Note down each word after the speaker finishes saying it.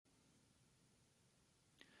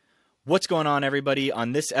What's going on, everybody?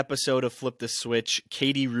 On this episode of Flip the Switch,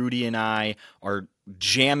 Katie, Rudy, and I are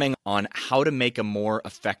jamming on how to make a more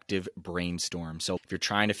effective brainstorm. So if you're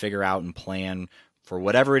trying to figure out and plan for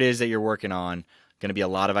whatever it is that you're working on, going to be a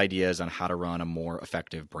lot of ideas on how to run a more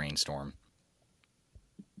effective brainstorm.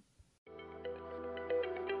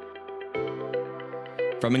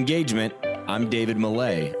 From Engagement, I'm David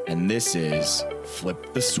Millay, and this is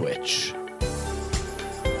Flip the Switch.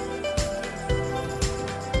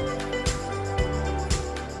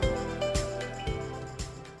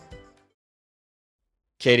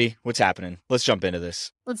 Katie, what's happening? Let's jump into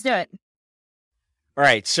this. Let's do it. All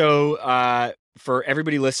right. So for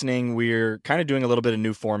everybody listening, we're kind of doing a little bit of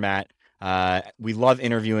new format. We love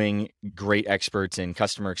interviewing great experts in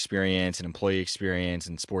customer experience and employee experience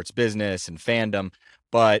and sports business and fandom.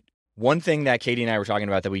 But one thing that Katie and I were talking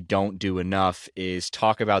about that we don't do enough is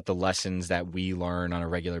talk about the lessons that we learn on a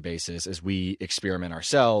regular basis as we experiment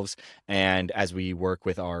ourselves and as we work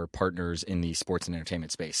with our partners in the sports and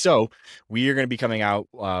entertainment space. So we are going to be coming out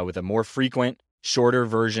with a more frequent, shorter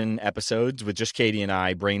version episodes with just Katie and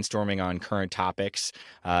I brainstorming on current topics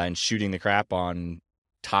and shooting the crap on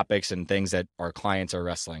topics and things that our clients are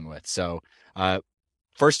wrestling with. So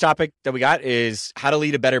first topic that we got is how to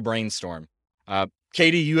lead a better brainstorm.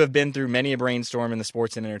 Katie, you have been through many a brainstorm in the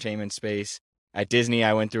sports and entertainment space. At Disney,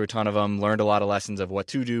 I went through a ton of them, learned a lot of lessons of what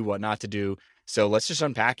to do, what not to do. So let's just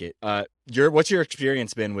unpack it. What's your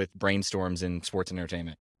experience been with brainstorms in sports and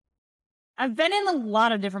entertainment? I've been in a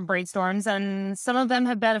lot of different brainstorms, and some of them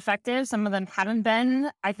have been effective. Some of them haven't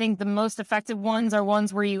been. I think the most effective ones are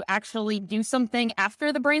ones where you actually do something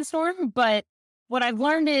after the brainstorm. But what I've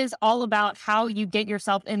learned is all about how you get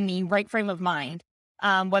yourself in the right frame of mind.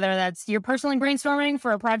 Whether that's you're personally brainstorming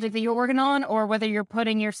for a project that you're working on, or whether you're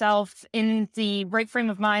putting yourself in the right frame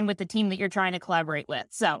of mind with the team that you're trying to collaborate with.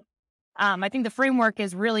 So I think the framework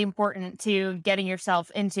is really important to getting yourself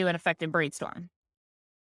into an effective brainstorm.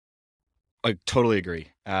 I totally agree.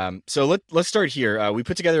 So let's start here. We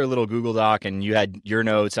put together a little Google Doc, and you had your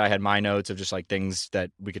notes. I had my notes of just like things that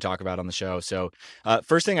we could talk about on the show. So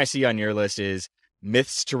first thing I see on your list is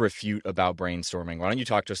myths to refute about brainstorming. Why don't you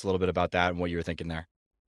talk to us a little bit about that and what you were thinking there?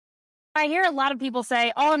 I hear a lot of people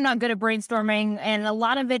say, oh, I'm not good at brainstorming. And a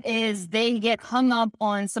lot of it is they get hung up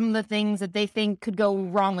on some of the things that they think could go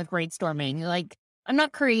wrong with brainstorming. Like, I'm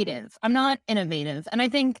not creative. I'm not innovative. And I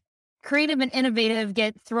think creative and innovative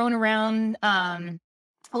get thrown around a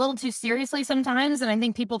little too seriously sometimes. And I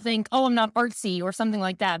think people think, oh, I'm not artsy or something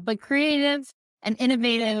like that. But creative and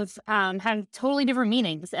innovative have totally different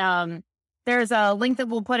meanings. There's a link that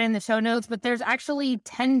we'll put in the show notes, but there's actually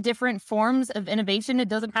 10 different forms of innovation. It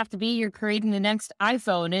doesn't have to be you're creating the next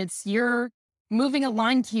iPhone. It's you're moving a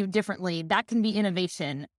line cube differently. That can be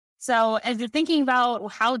innovation. So as you're thinking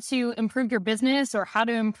about how to improve your business or how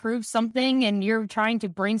to improve something and you're trying to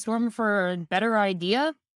brainstorm for a better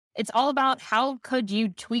idea, it's all about how could you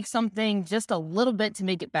tweak something just a little bit to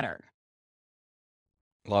make it better.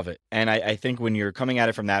 Love it. And I think when you're coming at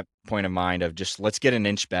it from that point of mind of just let's get an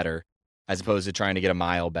inch better, as opposed to trying to get a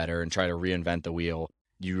mile better and try to reinvent the wheel,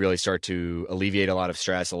 you really start to alleviate a lot of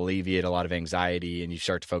stress, alleviate a lot of anxiety, and you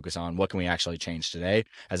start to focus on what can we actually change today,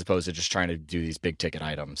 as opposed to just trying to do these big ticket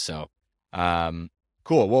items. So,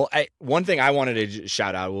 cool. Well, one thing I wanted to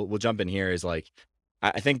shout out, we'll jump in here, is like,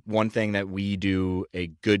 I think one thing that we do a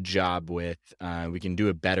good job with, we can do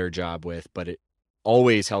a better job with, but it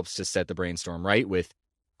always helps to set the brainstorm right with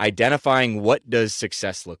identifying what does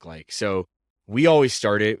success look like. So we always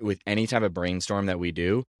start it with any type of brainstorm that we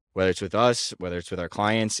do, whether it's with us, whether it's with our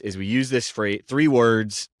clients, is we use this phrase, 3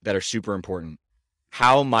 words that are super important.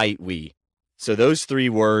 How might we? So those 3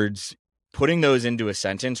 words, putting those into a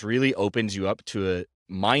sentence really opens you up to a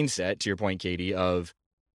mindset, to your point, Katie, of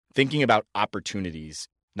thinking about opportunities,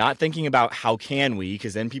 not thinking about how can we,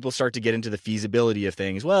 because then people start to get into the feasibility of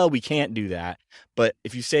things. Well, we can't do that. But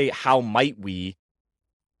if you say, how might we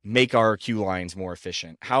make our queue lines more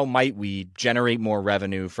efficient? How might we generate more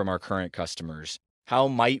revenue from our current customers? How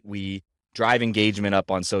might we drive engagement up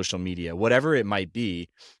on social media? Whatever it might be,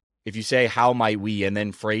 if you say, how might we, and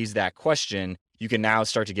then phrase that question, you can now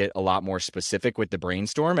start to get a lot more specific with the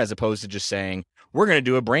brainstorm, as opposed to just saying, we're going to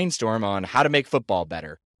do a brainstorm on how to make football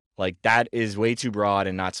better. Like, that is way too broad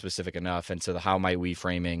and not specific enough. And so the how might we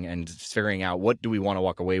framing and figuring out what do we want to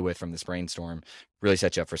walk away with from this brainstorm really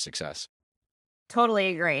sets you up for success. Totally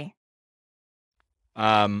agree.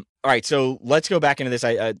 All right, so let's go back into this.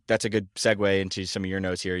 That's a good segue into some of your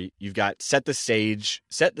notes here. You've got set the stage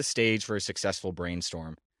for a successful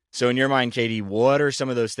brainstorm. So in your mind, Katie, what are some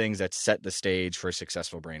of those things that set the stage for a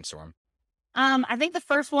successful brainstorm? I think the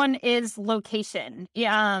first one is location.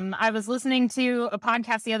 Yeah, I was listening to a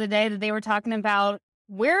podcast the other day that they were talking about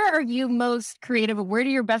where are you most creative? Where do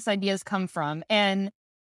your best ideas come from? And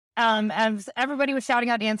as everybody was shouting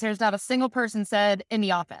out answers, not a single person said in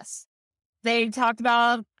the office. They talked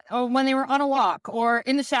about when they were on a walk or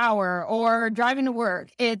in the shower or driving to work.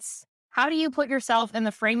 It's how do you put yourself in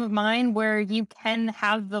the frame of mind where you can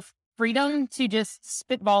have the freedom to just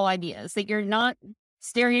spitball ideas, that you're not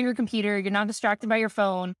staring at your computer, you're not distracted by your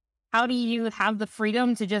phone. How do you have the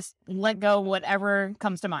freedom to just let go whatever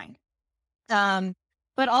comes to mind?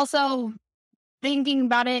 But also thinking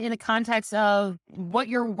about it in the context of what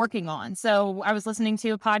you're working on. So I was listening to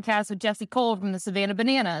a podcast with Jesse Cole from the Savannah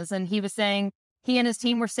Bananas, and he was saying he and his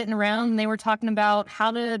team were sitting around and they were talking about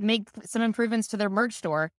how to make some improvements to their merch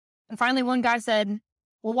store. And finally, one guy said,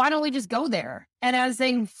 well, why don't we just go there? And as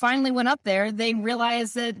they finally went up there, they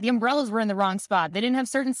realized that the umbrellas were in the wrong spot. They didn't have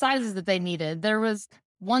certain sizes that they needed. There was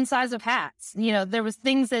one size of hats. There was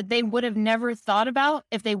things that they would have never thought about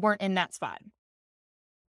if they weren't in that spot.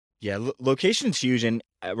 Yeah, location's huge, and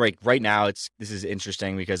right now this is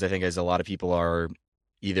interesting because I think as a lot of people are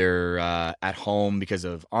either at home because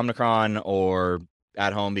of Omicron or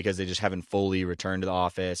at home because they just haven't fully returned to the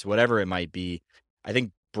office, whatever it might be. I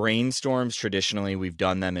think brainstorms traditionally we've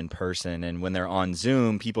done them in person, and when they're on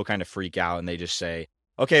Zoom, people kind of freak out and they just say,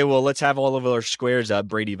 "Okay, well let's have all of our squares up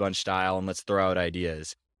Brady Bunch style and let's throw out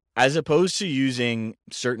ideas." As opposed to using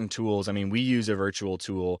certain tools, I mean, we use a virtual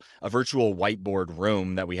tool, a virtual whiteboard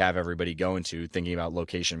room that we have everybody go into, thinking about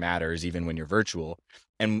location matters, even when you're virtual.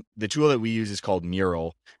 And the tool that we use is called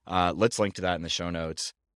Mural. Let's link to that in the show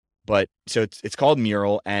notes. But so it's called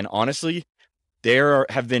Mural. And honestly, there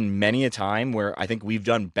have been many a time where I think we've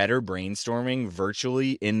done better brainstorming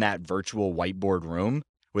virtually in that virtual whiteboard room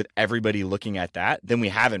with everybody looking at that than we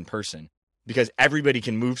have in person. Because everybody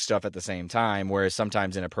can move stuff at the same time, whereas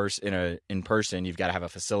sometimes in person, you've got to have a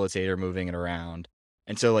facilitator moving it around.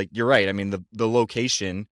 And so, like, you're right. I mean, the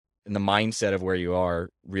location and the mindset of where you are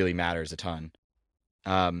really matters a ton.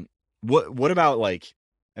 What about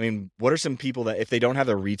what are some people that if they don't have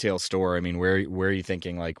a retail store, I mean, where are you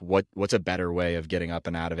thinking like what's a better way of getting up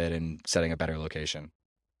and out of it and setting a better location?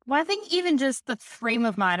 Well, I think even just the frame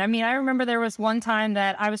of mind. I mean, I remember there was one time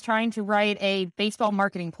that I was trying to write a baseball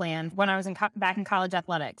marketing plan when I was back in college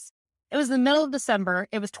athletics. It was the middle of December.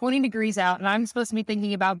 It was 20 degrees out, and I'm supposed to be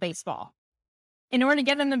thinking about baseball. In order to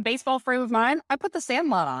get in the baseball frame of mind, I put The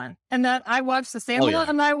Sandlot on, and that I watched The Sandlot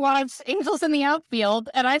and I watched Angels in the Outfield,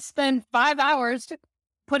 and I spent 5 hours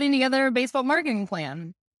putting together a baseball marketing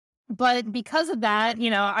plan. But because of that,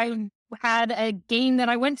 I had a game that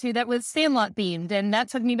I went to that was Sandlot themed, and that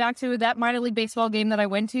took me back to that minor league baseball game that I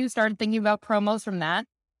went to, started thinking about promos from that.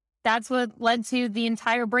 That's what led to the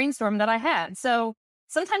entire brainstorm that I had. So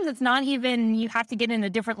sometimes it's not even you have to get in a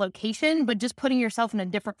different location, but just putting yourself in a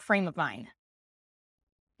different frame of mind.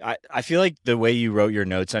 I feel like the way you wrote your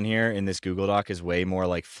notes on here in this Google Doc is way more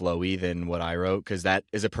like flowy than what I wrote, because that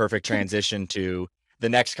is a perfect transition to the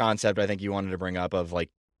next concept I think you wanted to bring up of like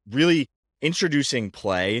really introducing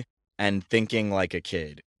play and thinking like a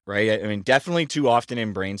kid, right? I mean, definitely too often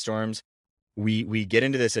in brainstorms, we get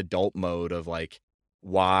into this adult mode of like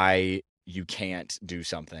why you think do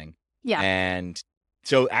something. Yeah. And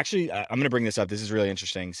so actually, I'm going to bring this up. This is really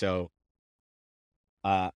interesting. So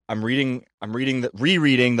I'm rereading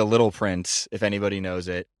The Little Prince, if anybody knows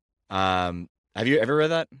it. Have you ever read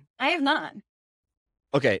that? I have not.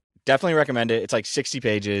 Okay. Definitely recommend it. It's like 60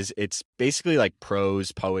 pages. It's basically like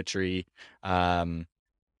prose poetry.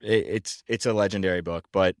 It's a legendary book,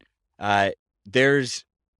 but there's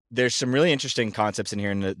some really interesting concepts in here.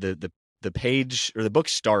 And the page or the book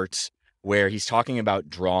starts where he's talking about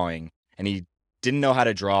drawing, and he didn't know how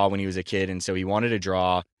to draw when he was a kid, and so he wanted to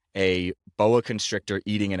draw a boa constrictor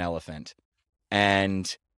eating an elephant.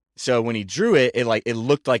 And so when he drew it, it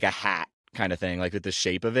looked like a hat kind of thing, like with the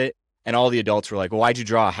shape of it. And all the adults were like, well, why'd you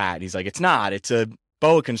draw a hat? And he's like, it's not. It's a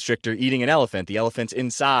boa constrictor eating an elephant. The elephant's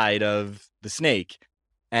inside of the snake.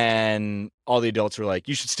 And all the adults were like,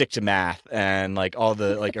 you should stick to math and like all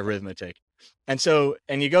the like arithmetic. And so,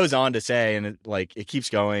 and he goes on to say, and it keeps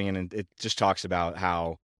going, and it just talks about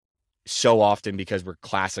how so often, because we're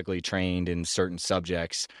classically trained in certain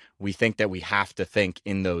subjects, we think that we have to think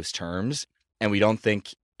in those terms, and we don't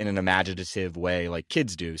think in an imaginative way like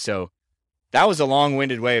kids do. So that was a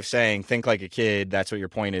long-winded way of saying think like a kid. That's what your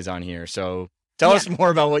point is on here. So tell us more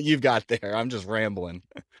about what you've got there. I'm just rambling.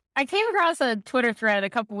 I came across a Twitter thread a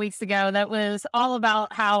couple weeks ago that was all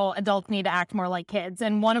about how adults need to act more like kids.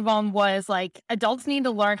 And one of them was like, adults need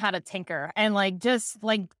to learn how to tinker and like just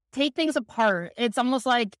like take things apart. It's almost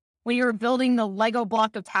like when you were building the Lego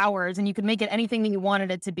block of towers and you could make it anything that you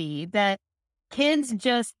wanted it to be, that kids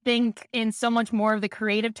just think in so much more of the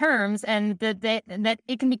creative terms, and that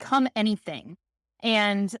it can become anything.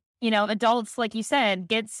 And, adults, like you said,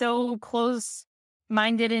 get so close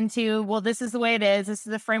minded into, well, this is the way it is. This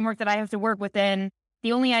is the framework that I have to work within.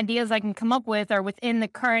 The only ideas I can come up with are within the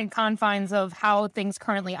current confines of how things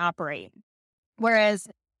currently operate. Whereas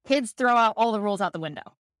kids throw out all the rules out the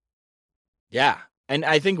window. Yeah. And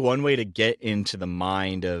I think one way to get into the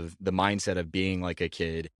mindset of being like a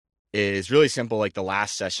kid is really simple. Like the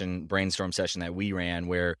last brainstorm session that we ran,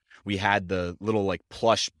 where we had the little like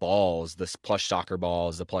plush balls, the plush soccer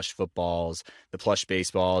balls, the plush footballs, the plush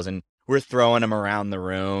baseballs, and we're throwing them around the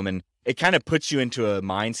room, and it kind of puts you into a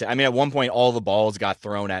mindset. I mean, at one point, all the balls got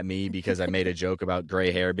thrown at me because I made a joke about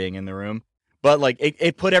gray hair being in the room, but like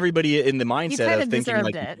it put everybody in the mindset of thinking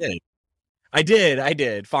like you did. I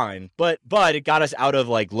did fine. But it got us out of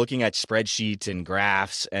like looking at spreadsheets and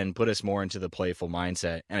graphs and put us more into the playful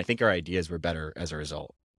mindset. And I think our ideas were better as a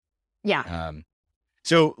result. Yeah.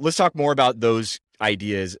 So let's talk more about those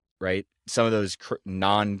ideas, right? Some of those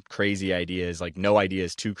non-crazy ideas, like no idea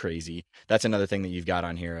is too crazy. That's another thing that you've got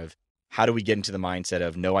on here of how do we get into the mindset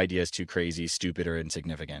of no idea is too crazy, stupid, or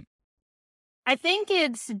insignificant? I think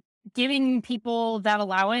it's giving people that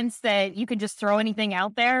allowance that you could just throw anything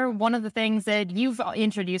out there. One of the things that you've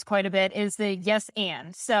introduced quite a bit is the yes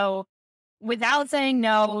and. So without saying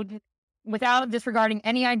no, without disregarding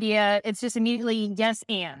any idea, it's just immediately yes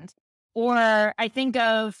and. Or I think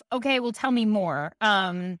of, okay, well, tell me more.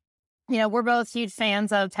 We're both huge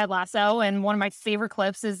fans of Ted Lasso, and one of my favorite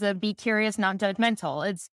clips is the be curious, not judgmental.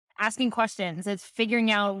 It's asking questions. It's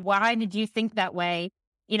figuring out, why did you think that way?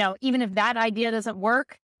 Even if that idea doesn't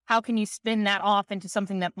work, how can you spin that off into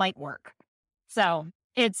something that might work? So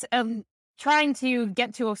it's trying to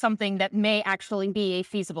get to something that may actually be a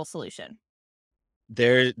feasible solution.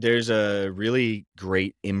 There's a really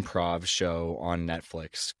great improv show on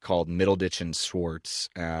Netflix called Middleditch and Schwartz.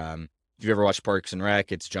 If you ever watched Parks and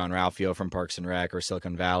Rec, it's John Ralphio from Parks and Rec, or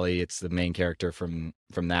Silicon Valley. It's the main character from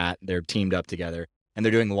that. They're teamed up together and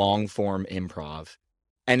they're doing long form improv,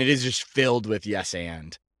 and it is just filled with yes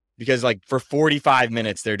and. Because like for 45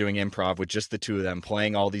 minutes, they're doing improv with just the two of them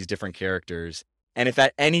playing all these different characters. And if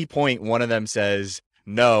at any point one of them says,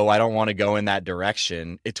 no, I don't want to go in that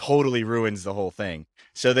direction, it totally ruins the whole thing.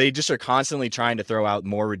 So they just are constantly trying to throw out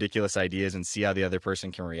more ridiculous ideas and see how the other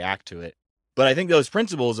person can react to it. But I think those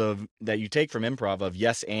principles that you take from improv of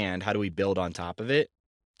yes and how do we build on top of it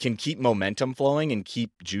can keep momentum flowing and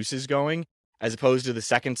keep juices going, as opposed to the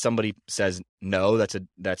second somebody says, no,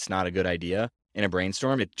 that's not a good idea. In a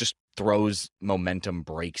brainstorm, it just throws momentum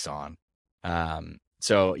brakes on.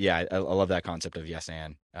 So yeah, I love that concept of yes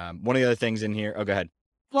and. One of the other things in here, go ahead.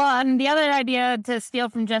 Well, and the other idea, to steal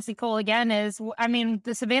from Jesse Cole again, is,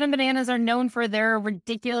 the Savannah Bananas are known for their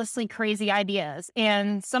ridiculously crazy ideas,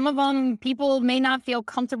 and some of them people may not feel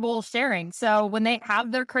comfortable sharing. So when they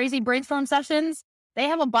have their crazy brainstorm sessions, they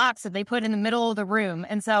have a box that they put in the middle of the room,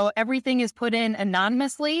 and so everything is put in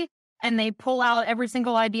anonymously. And they pull out every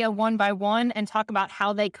single idea one by one and talk about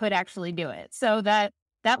how they could actually do it. So that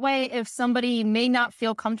way, if somebody may not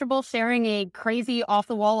feel comfortable sharing a crazy off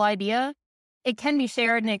the wall idea, it can be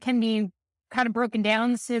shared and it can be kind of broken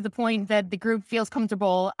down to the point that the group feels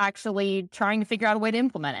comfortable actually trying to figure out a way to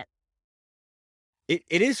implement it.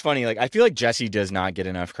 It is funny. Like, I feel like Jesse does not get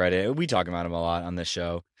enough credit. We talk about him a lot on this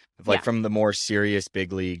show, like from the more serious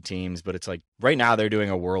big league teams. But it's like right now they're doing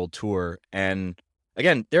a world tour, and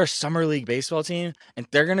again, they're a summer league baseball team, and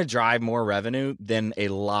they're going to drive more revenue than a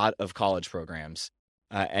lot of college programs.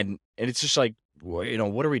 And it's just like, what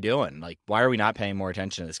are we doing? Like, why are we not paying more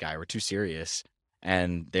attention to this guy? We're too serious,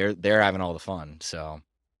 and they're having all the fun. So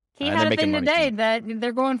he had a thing today that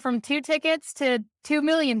they're going from 2 tickets to 2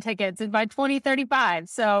 million tickets by 2035.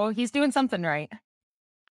 So he's doing something right.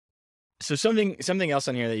 So something else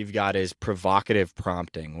on here that you've got is provocative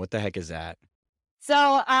prompting. What the heck is that? So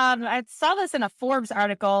I saw this in a Forbes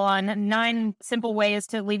article on 9 simple ways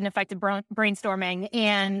to lead an effective brainstorming.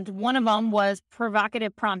 And one of them was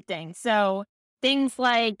provocative prompting. So things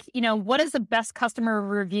like, what is the best customer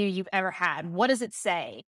review you've ever had? What does it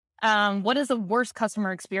say? What is the worst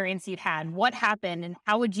customer experience you've had? What happened? And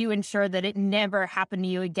how would you ensure that it never happened to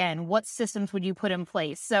you again? What systems would you put in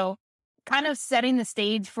place? So kind of setting the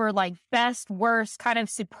stage for like best, worst, kind of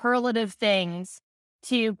superlative things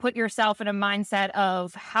to put yourself in a mindset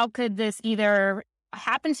of how could this either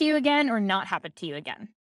happen to you again or not happen to you again.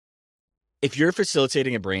 If you're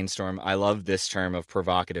facilitating a brainstorm, I love this term of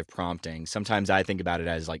provocative prompting. Sometimes I think about it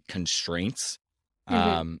as like constraints.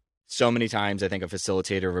 So many times I think a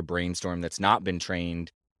facilitator of a brainstorm that's not been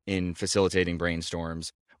trained in facilitating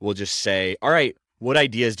brainstorms will just say, all right, what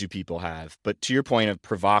ideas do people have? But to your point of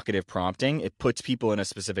provocative prompting, it puts people in a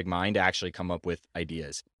specific mind to actually come up with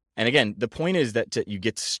ideas. And again, the point is that you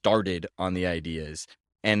get started on the ideas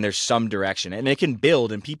and there's some direction and it can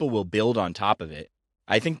build and people will build on top of it.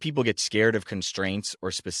 I think people get scared of constraints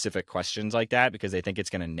or specific questions like that because they think it's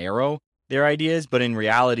going to narrow their ideas. But in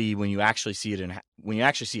reality, when you actually see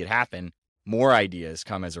it happen, more ideas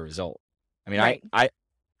come as a result. I mean, Right.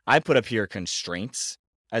 I put up here constraints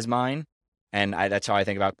as mine, and that's how I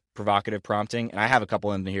think about provocative prompting. And I have a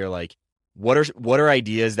couple in here like, what are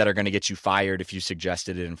ideas that are going to get you fired if you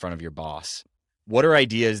suggested it in front of your boss? What are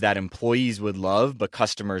ideas that employees would love but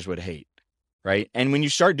customers would hate, right? And when you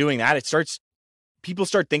start doing that, people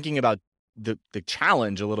start thinking about the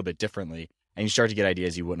challenge a little bit differently, and you start to get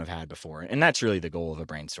ideas you wouldn't have had before. And that's really the goal of a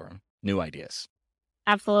brainstorm, new ideas.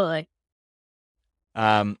 Absolutely.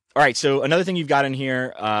 All right. So another thing you've got in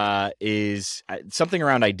here is something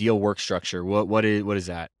around ideal work structure. What is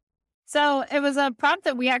that? So it was a prompt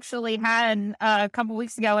that we actually had a couple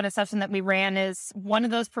weeks ago in a session that we ran is one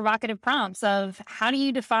of those provocative prompts of how do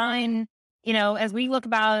you define, as we look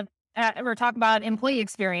about or talk about employee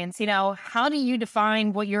experience, how do you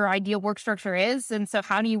define what your ideal work structure is? And so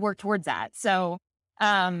how do you work towards that? So,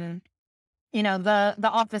 the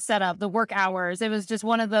office setup, the work hours, it was just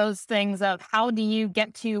one of those things of how do you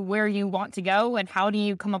get to where you want to go and how do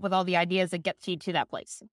you come up with all the ideas that get you to that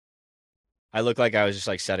place? I look like I was just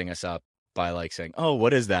like setting us up by like saying, oh,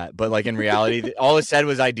 what is that? But like in reality, all it said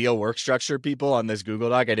was ideal work structure people on this Google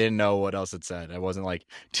Doc. I didn't know what else it said. I wasn't like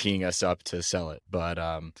teeing us up to sell it. But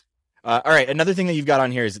all right. Another thing that you've got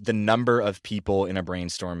on here is the number of people in a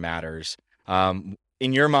brainstorm matters. In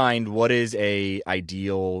your mind, what is a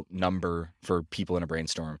ideal number for people in a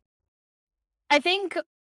brainstorm? I think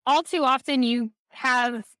all too often you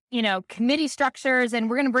have, committee structures and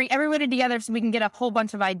we're going to bring everybody together so we can get a whole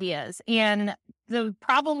bunch of ideas. And the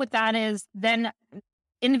problem with that is then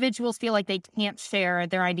individuals feel like they can't share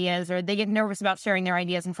their ideas or they get nervous about sharing their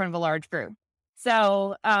ideas in front of a large group.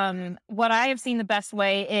 So what I have seen the best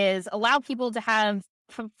way is allow people to have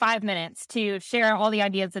 5 minutes to share all the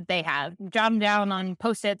ideas that they have, jot them down on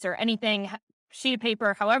Post-its or anything, sheet of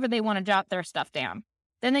paper, however they want to jot their stuff down.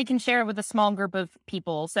 Then they can share it with a small group of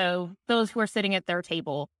people. So those who are sitting at their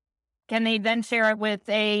table, can they then share it with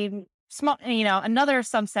a small, another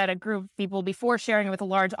subset of group of people before sharing it with a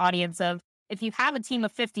large audience of, if you have a team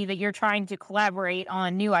of 50 that you're trying to collaborate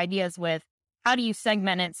on new ideas with, how do you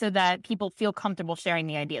segment it so that people feel comfortable sharing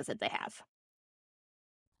the ideas that they have?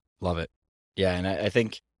 Love it. Yeah. And I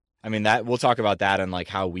think, that we'll talk about that and like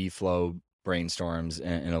how we flow brainstorms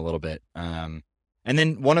in a little bit. And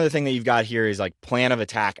then one other thing that you've got here is like plan of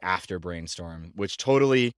attack after brainstorm, which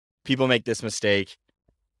totally people make this mistake.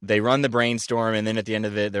 They run the brainstorm and then at the end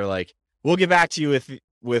of it, they're like, we'll get back to you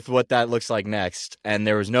with what that looks like next. And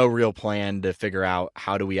there was no real plan to figure out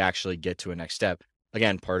how do we actually get to a next step.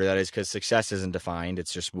 Again, part of that is because success isn't defined.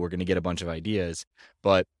 It's just we're going to get a bunch of ideas.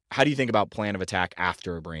 But how do you think about plan of attack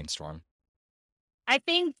after a brainstorm? I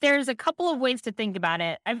think there's a couple of ways to think about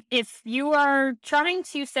it. If you are trying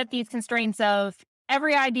to set these constraints of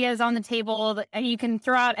every idea is on the table and you can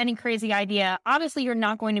throw out any crazy idea, obviously you're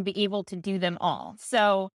not going to be able to do them all.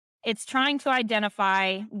 So it's trying to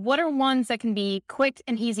identify what are ones that can be quick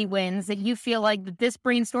and easy wins that you feel like that this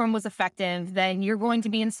brainstorm was effective, then you're going to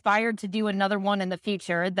be inspired to do another one in the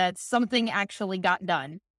future that something actually got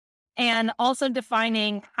done. And also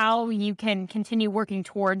defining how you can continue working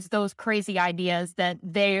towards those crazy ideas that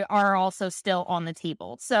they are also still on the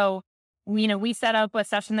table. So, we set up a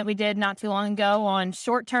session that we did not too long ago on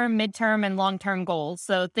short-term, mid-term, and long-term goals.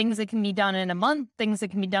 So things that can be done in a month, things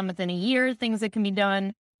that can be done within a year, things that can be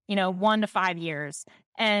done, 1 to 5 years.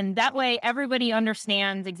 And that way everybody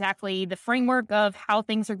understands exactly the framework of how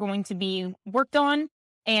things are going to be worked on.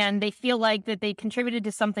 And they feel like that they contributed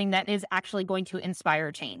to something that is actually going to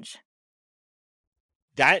inspire change.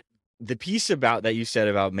 The piece about that you said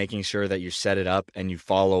about making sure that you set it up and you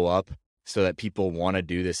follow up so that people want to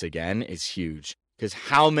do this again is huge. Because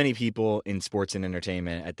how many people in sports and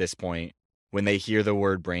entertainment at this point, when they hear the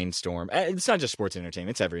word brainstorm, it's not just sports and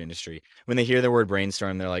entertainment, it's every industry. When they hear the word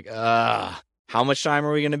brainstorm, they're like, how much time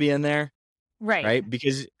are we going to be in there? Right.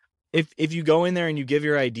 Because if you go in there and you give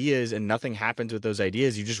your ideas and nothing happens with those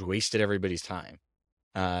ideas, you just wasted everybody's time.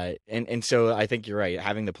 And so I think you're right.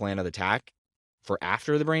 Having the plan of attack for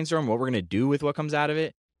after the brainstorm, what we're going to do with what comes out of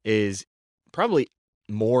it is probably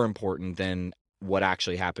more important than what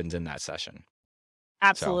actually happens in that session.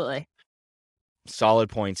 Absolutely. solid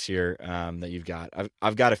points here that you've got.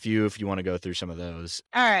 I've got a few if you want to go through some of those.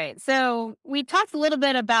 All right. So we talked a little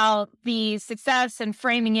bit about the success and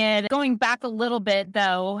framing it. Going back a little bit,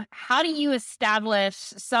 though, how do you establish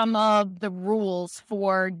some of the rules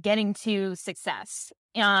for getting to success?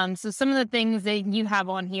 So some of the things that you have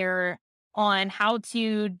on here on how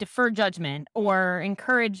to defer judgment or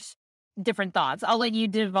encourage different thoughts. I'll let you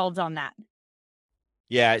divulge on that.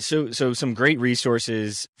 Yeah, so some great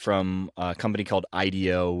resources from a company called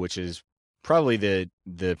IDEO, which is probably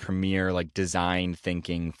the premier like design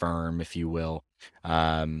thinking firm, if you will.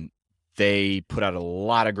 They put out a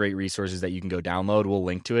lot of great resources that you can go download. We'll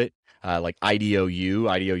link to it, like IDEO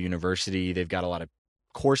University. They've got a lot of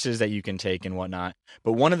courses that you can take and whatnot.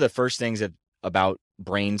 But one of the first things about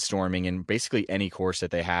brainstorming and basically any course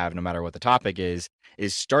that they have, no matter what the topic is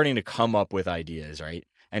starting to come up with ideas, right?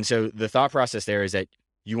 And so the thought process there is that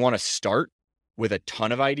you want to start with a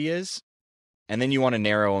ton of ideas and then you want to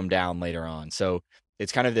narrow them down later on. So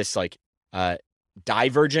it's kind of this like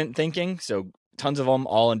divergent thinking. So tons of them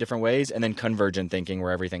all in different ways, and then convergent thinking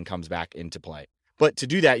where everything comes back into play. But to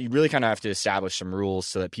do that, you really kind of have to establish some rules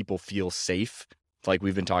so that people feel safe. Like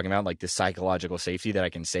we've been talking about, like the psychological safety that I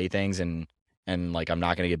can say things and like I'm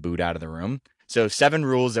not going to get booed out of the room. So 7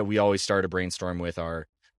 rules that we always start a brainstorm with are: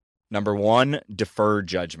 number 1, defer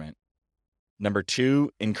judgment. Number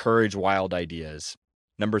 2, encourage wild ideas.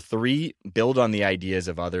 Number 3, build on the ideas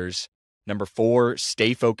of others. Number 4,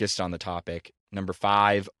 stay focused on the topic. Number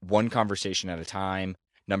 5, one conversation at a time.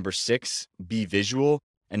 Number 6, be visual.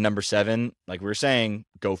 And number 7, like we were saying,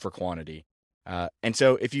 go for quantity. And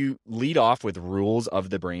so if you lead off with rules of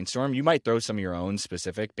the brainstorm, you might throw some of your own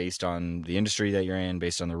specific based on the industry that you're in,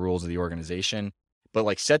 based on the rules of the organization. But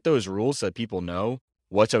like set those rules so that people know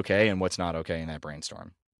what's okay and what's not okay in that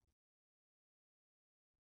brainstorm.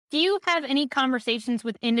 Do you have any conversations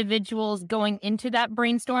with individuals going into that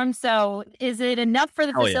brainstorm? So is it enough for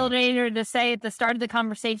the facilitator to say at the start of the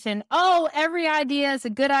conversation, oh, every idea is a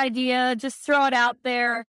good idea, just throw it out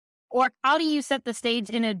there? Or how do you set the stage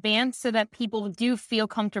in advance so that people do feel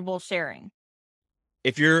comfortable sharing?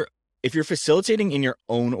 If you're facilitating in your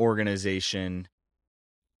own organization,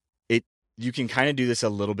 you can kind of do this a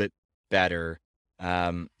little bit better.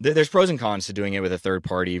 There's pros and cons to doing it with a third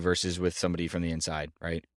party versus with somebody from the inside,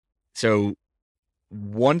 right? So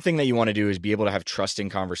one thing that you want to do is be able to have trusting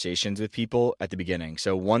conversations with people at the beginning.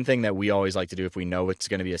 So one thing that we always like to do if we know it's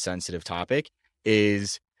going to be a sensitive topic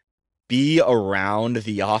is be around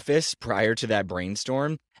the office prior to that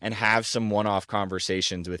brainstorm and have some one-off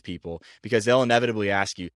conversations with people, because they'll inevitably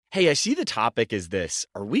ask you, hey, I see the topic is this.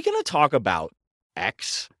 Are we going to talk about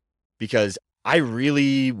X? Because I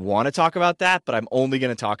really want to talk about that, but I'm only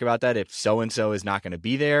going to talk about that if so-and-so is not going to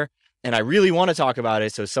be there. And I really want to talk about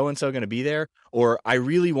it, so so-and-so going to be there. Or I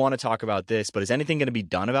really want to talk about this, but is anything going to be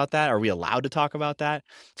done about that? Are we allowed to talk about that?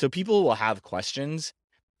 So people will have questions,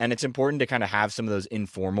 and it's important to kind of have some of those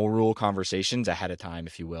informal rule conversations ahead of time,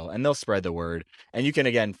 if you will, and they'll spread the word. And you can,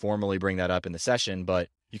 again, formally bring that up in the session, but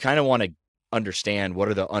you kind of want to understand what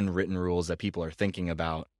are the unwritten rules that people are thinking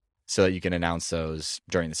about so that you can announce those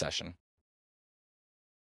during the session.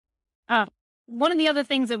 One of the other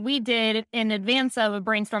things that we did in advance of a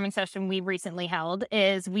brainstorming session we recently held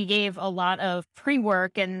is we gave a lot of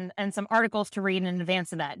pre-work and some articles to read in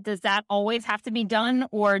advance of that. Does that always have to be done,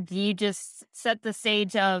 or do you just set the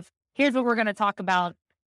stage of, here's what we're going to talk about,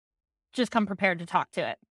 just come prepared to talk to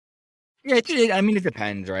it? Yeah, it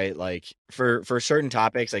depends, right? Like for certain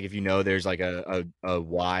topics, like if you know there's like a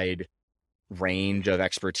wide range of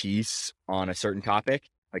expertise on a certain topic,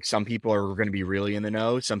 like some people are going to be really in the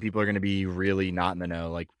know. Some people are going to be really not in the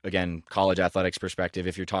know. Like, again, college athletics perspective,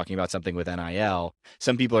 if you're talking about something with NIL,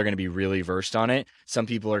 some people are going to be really versed on it. Some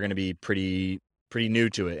people are going to be pretty new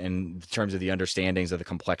to it in terms of the understandings of the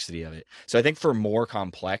complexity of it. So I think for more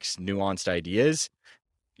complex, nuanced ideas,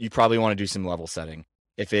 you probably want to do some level setting.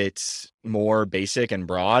 If it's more basic and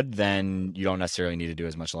broad, then you don't necessarily need to do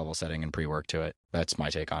as much level setting and pre-work to it. That's my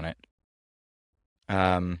take on it.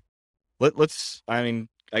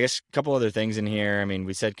 I guess a couple other things in here.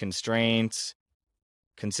 We said constraints,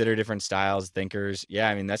 consider different styles, thinkers.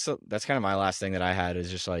 Yeah, that's kind of my last thing that I had is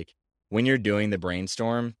just like when you're doing the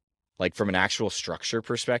brainstorm, like from an actual structure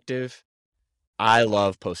perspective, I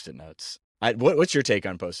love Post-it notes. What's your take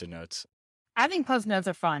on Post-it notes? I think Post-it notes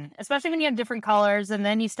are fun, especially when you have different colors and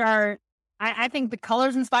then you start. I think the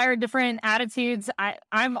colors inspire different attitudes.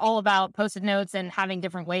 I'm all about Post-it notes and having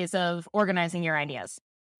different ways of organizing your ideas.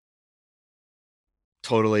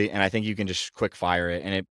 Totally. And I think you can just quick fire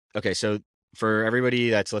it. Okay. So for everybody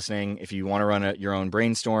that's listening, if you want to run your own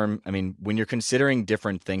brainstorm, when you're considering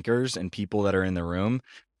different thinkers and people that are in the room,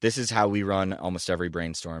 this is how we run almost every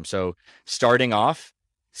brainstorm. So starting off,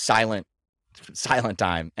 silent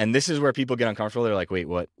time. And this is where people get uncomfortable. They're like, wait,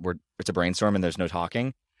 what? It's a brainstorm and there's no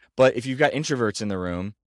talking. But if you've got introverts in the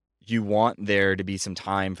room, you want there to be some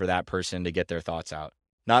time for that person to get their thoughts out.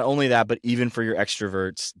 Not only that, but even for your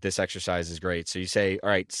extroverts, this exercise is great. So you say, all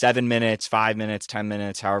right, 7 minutes, 5 minutes, 10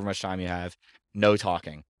 minutes, however much time you have, no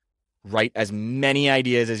talking. Write as many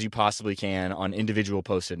ideas as you possibly can on individual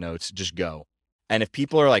Post-it notes. Just go. And if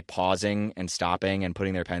people are like pausing and stopping and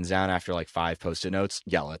putting their pens down after like 5 Post-it notes,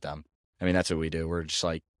 yell at them. I mean, that's what we do. We're just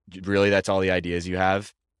like, really, that's all the ideas you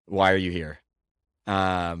have? Why are you here?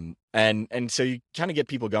 And so you kind of get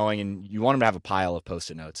people going, and you want them to have a pile of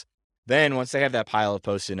Post-it notes. Then once they have that pile of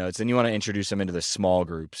Post-it notes, then you want to introduce them into the small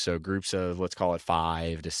groups. So groups of, let's call it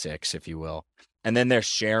 5 to 6, if you will. And then they're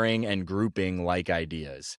sharing and grouping like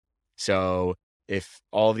ideas. So if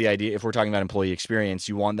we're talking about employee experience,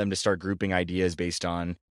 you want them to start grouping ideas based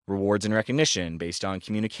on rewards and recognition, based on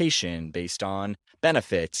communication, based on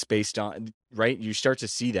benefits, based on, right? You start to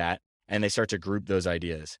see that, and they start to group those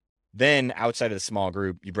ideas. Then outside of the small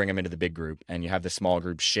group, you bring them into the big group, and you have the small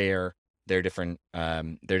group share their different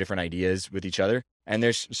ideas with each other. And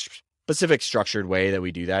there's specific structured way that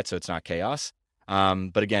we do that, so it's not chaos.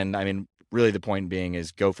 But again, I mean, really the point being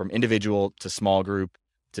is go from individual to small group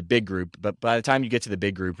to big group. But by the time you get to the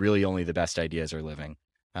big group, really only the best ideas are living.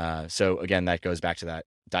 So again, that goes back to that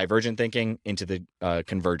divergent thinking into the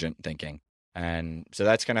convergent thinking. And so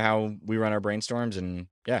that's kind of how we run our brainstorms. And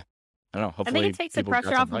yeah, I don't know. Hopefully, I think it takes the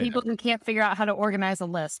pressure off of people who can't figure out how to organize a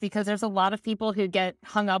list, because there's a lot of people who get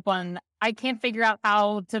hung up on, I can't figure out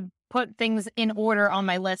how to put things in order on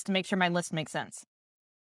my list to make sure my list makes sense.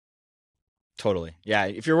 Totally. Yeah.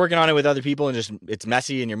 If you're working on it with other people and just it's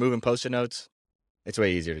messy and you're moving Post-it notes, it's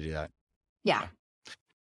way easier to do that. Yeah.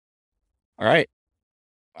 All right.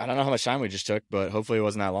 I don't know how much time we just took, but hopefully it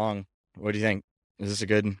wasn't that long. What do you think? Is this a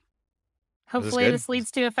good? Hopefully this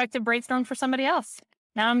leads to effective brainstorm for somebody else.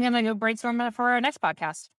 Now I'm going to go brainstorm for our next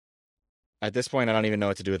podcast. At this point, I don't even know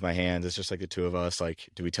what to do with my hands. It's just like the two of us. Like,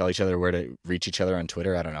 do we tell each other where to reach each other on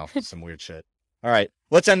Twitter? I don't know. Some weird shit. All right.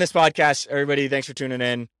 Let's end this podcast. Everybody, thanks for tuning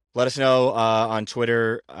in. Let us know on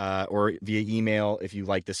Twitter or via email if you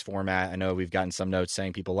like this format. I know we've gotten some notes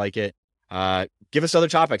saying people like it. Give us other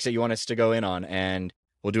topics that you want us to go in on, and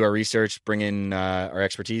we'll do our research, bring in our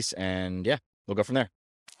expertise, and yeah, we'll go from there.